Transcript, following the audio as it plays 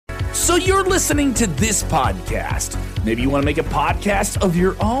So you're listening to this podcast. Maybe you want to make a podcast of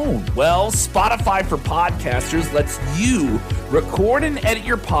your own. Well, Spotify for Podcasters lets you record and edit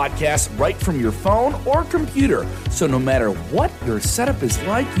your podcast right from your phone or computer. So no matter what your setup is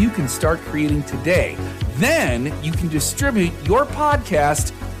like, you can start creating today. Then you can distribute your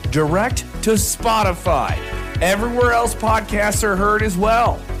podcast direct to Spotify. Everywhere else podcasts are heard as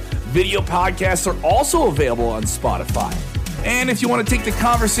well. Video podcasts are also available on Spotify. And if you want to take the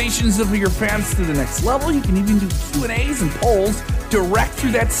conversations of your fans to the next level, you can even do Q&As and polls direct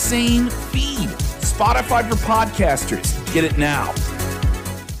through that same feed. Spotify for Podcasters. Get it now.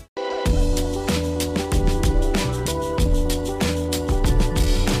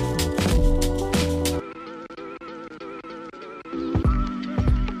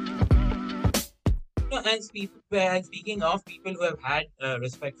 And speaking of people who have had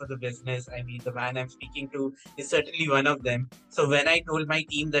respect for the business, I mean, the man I'm speaking to is certainly one of them. So when I told my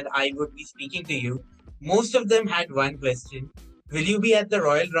team that I would be speaking to you, most of them had one question. Will you be at the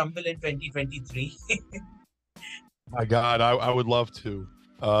Royal Rumble in 2023? My God, I would love to.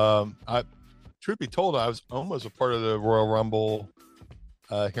 Truth be told, I was almost a part of the Royal Rumble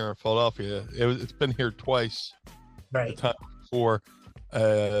here in Philadelphia. It's been here twice. Right. The time before.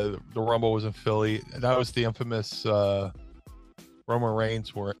 The Rumble was in Philly. That was the infamous Roman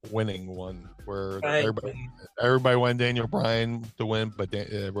Reigns winning one, where everybody wanted Daniel Bryan to win, but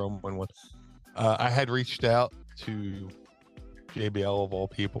Roman won. I had reached out to JBL of all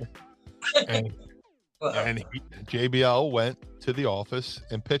people, and JBL went to the office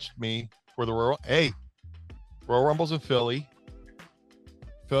and pitched me for the Royal Rumble's in Philly.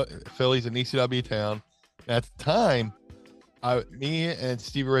 Philly's an ECW town. At the time, me and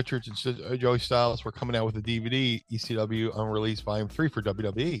Stevie Richards and Joey Styles were coming out with a DVD, ECW Unreleased Volume 3 for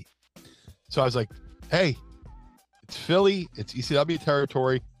WWE. So I was like, hey, it's Philly, it's ECW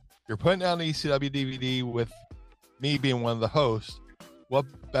territory. You're putting out an ECW DVD with me being one of the hosts. What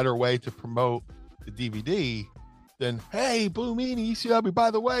better way to promote the DVD than, hey, Blue Meanie, ECW,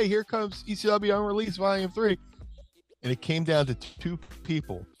 by the way, here comes ECW Unreleased Volume 3. And it came down to two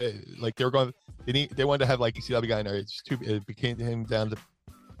people. Like they wanted to have like ECW guy in there. It came down to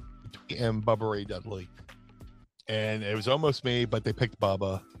between and Bubba Ray Dudley, and it was almost me, but they picked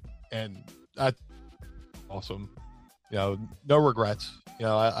Bubba, and that's awesome. You know, no regrets. You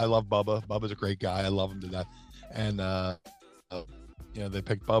know, I love Bubba. Bubba's a great guy. I love him to death, and you know, they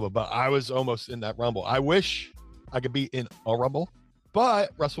picked Bubba, but I was almost in that Rumble. I wish I could be in a Rumble,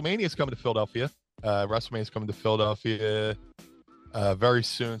 but WrestleMania is coming to Philadelphia. WrestleMania is coming to Philadelphia very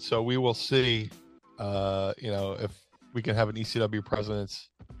soon, so we will see. You know, if we can have an ECW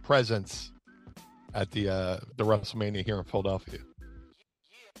presence at the WrestleMania here in Philadelphia.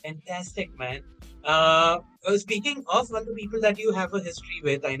 Fantastic, man. Speaking of one of the people that you have a history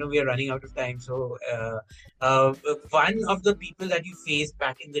with, I know we are running out of time. So, one of the people that you faced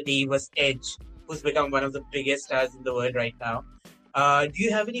back in the day was Edge, who's become one of the biggest stars in the world right now. Do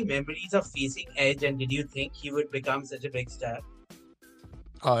you have any memories of facing Edge, and did you think he would become such a big star?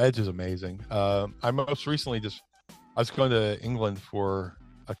 Oh, Edge is amazing. I most recently I was going to England for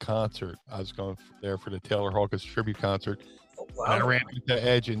a concert. I was going there for the Taylor Hawkins tribute concert. Oh, wow. And I ran into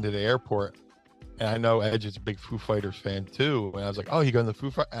Edge into the airport, and I know Edge is a big Foo Fighters fan too. And I was like, "Oh, you going to the Foo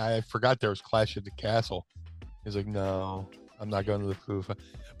Fighters?" I forgot there was Clash at the Castle. He's like, "No, I'm not going to the Foo Fighters."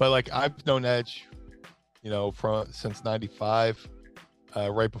 But like, I've known Edge, you know, since '95.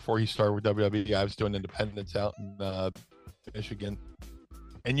 Right before he started with WWE, I was doing independence out in Michigan.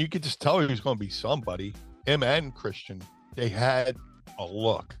 And you could just tell he was going to be somebody. Him and Christian, they had a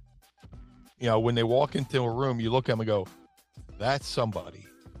look. You know, when they walk into a room, you look at him and go, that's somebody.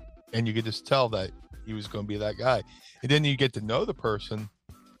 And you could just tell that he was going to be that guy. And then you get to know the person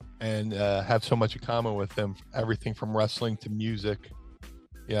and have so much in common with them. Everything from wrestling to music.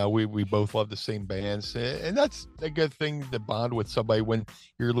 You know, we both love the same bands. And that's a good thing to bond with somebody when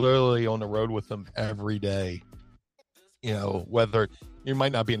you're literally on the road with them every day. You know, whether you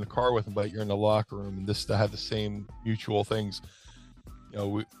might not be in the car with them, but you're in the locker room, and just to have the same mutual things. You know,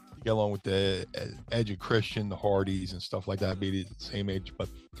 we get along with the Edge and Christian, the Hardys, and stuff like that, be the same age. But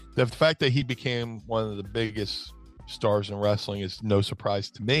the fact that he became one of the biggest stars in wrestling is no surprise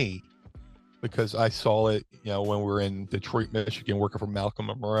to me, because I saw it, you know, when we were in Detroit, Michigan, working for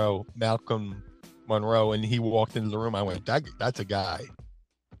Malcolm Monroe, and he walked into the room. I went, that's a guy.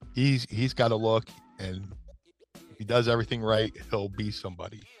 He's got a look, and if he does everything right, he'll be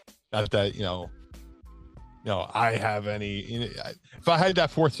somebody. Not that, you know, I have any. If I had that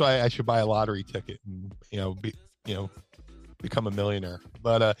foresight, I should buy a lottery ticket and become a millionaire.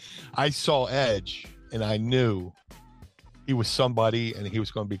 But I saw Edge, and I knew he was somebody and he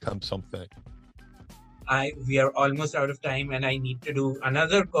was going to become something. We are almost out of time, and I need to do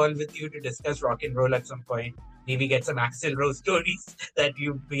another call with you to discuss rock and roll at some point. Maybe get some Axl Rose stories that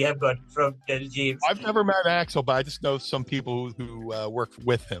we have got from Del James. I've never met Axel, but I just know some people who work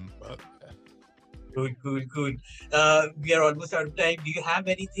with him. Cool. We are almost out of time. Do you have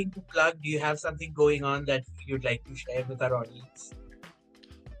anything to plug? Do you have something going on that you'd like to share with our audience?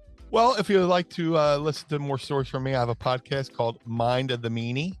 Well, if you'd like to listen to more stories from me, I have a podcast called Mind of the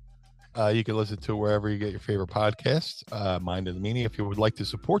Meanie. You can listen to wherever you get your favorite podcasts. Mind of the Meanie. If you would like to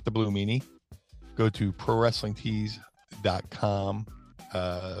support the Blue Meanie, go to prowrestlingtees.com,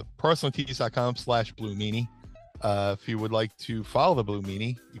 prowrestlingtees.com/Blue Meanie. If you would like to follow the Blue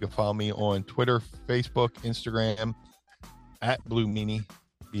Meanie, you can follow me on Twitter, Facebook, Instagram at Blue Meanie,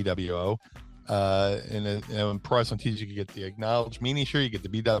 BWO. And in Pro Wrestling Tees, you can get the Acknowledged Meanie shirt, you get the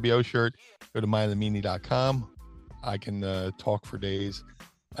BWO shirt. Go to mindofthemeanie.com. I can talk for days.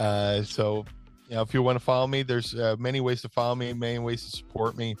 So, if you want to follow me, there's many ways to follow me, many ways to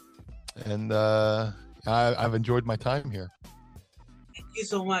support me. And I've enjoyed my time here. Thank you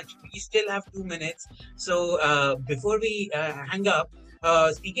so much. We still have 2 minutes. So before we hang up,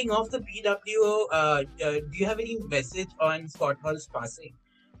 speaking of the BWO, do you have any message on Scott Hall's passing?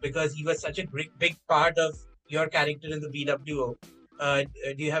 Because he was such a big part of your character in the BWO.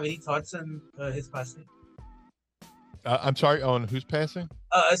 Do you have any thoughts on his passing? I'm sorry, on who's passing?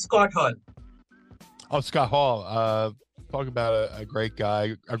 Scott Hall. Oh, Scott Hall. Talk about a great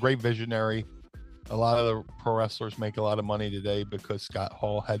guy, a great visionary. A lot of the pro wrestlers make a lot of money today because Scott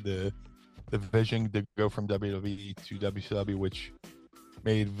Hall had the vision to go from WWE to WCW, which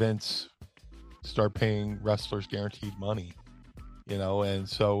made Vince start paying wrestlers guaranteed money, and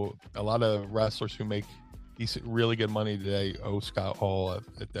so a lot of wrestlers who make decent, really good money today owe Scott Hall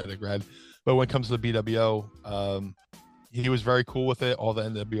at that grad. But when it comes to the BWO, he was very cool with it. All the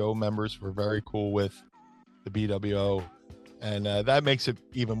NWO members were very cool with the BWO. And that makes it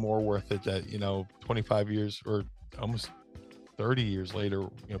even more worth it that, 25 years or almost 30 years later,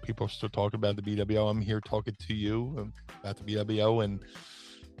 people are still talking about the BWO. I'm here talking to you about the BWO. And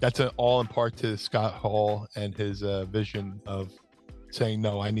that's all in part to Scott Hall and his vision of saying,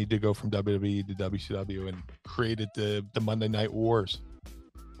 no, I need to go from WWE to WCW, and created the Monday Night Wars.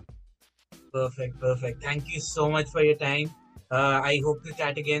 Perfect. Thank you so much for your time. I hope to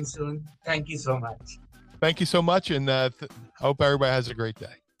chat again soon. Thank you so much. Thank you so much, and I hope everybody has a great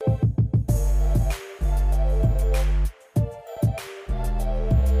day.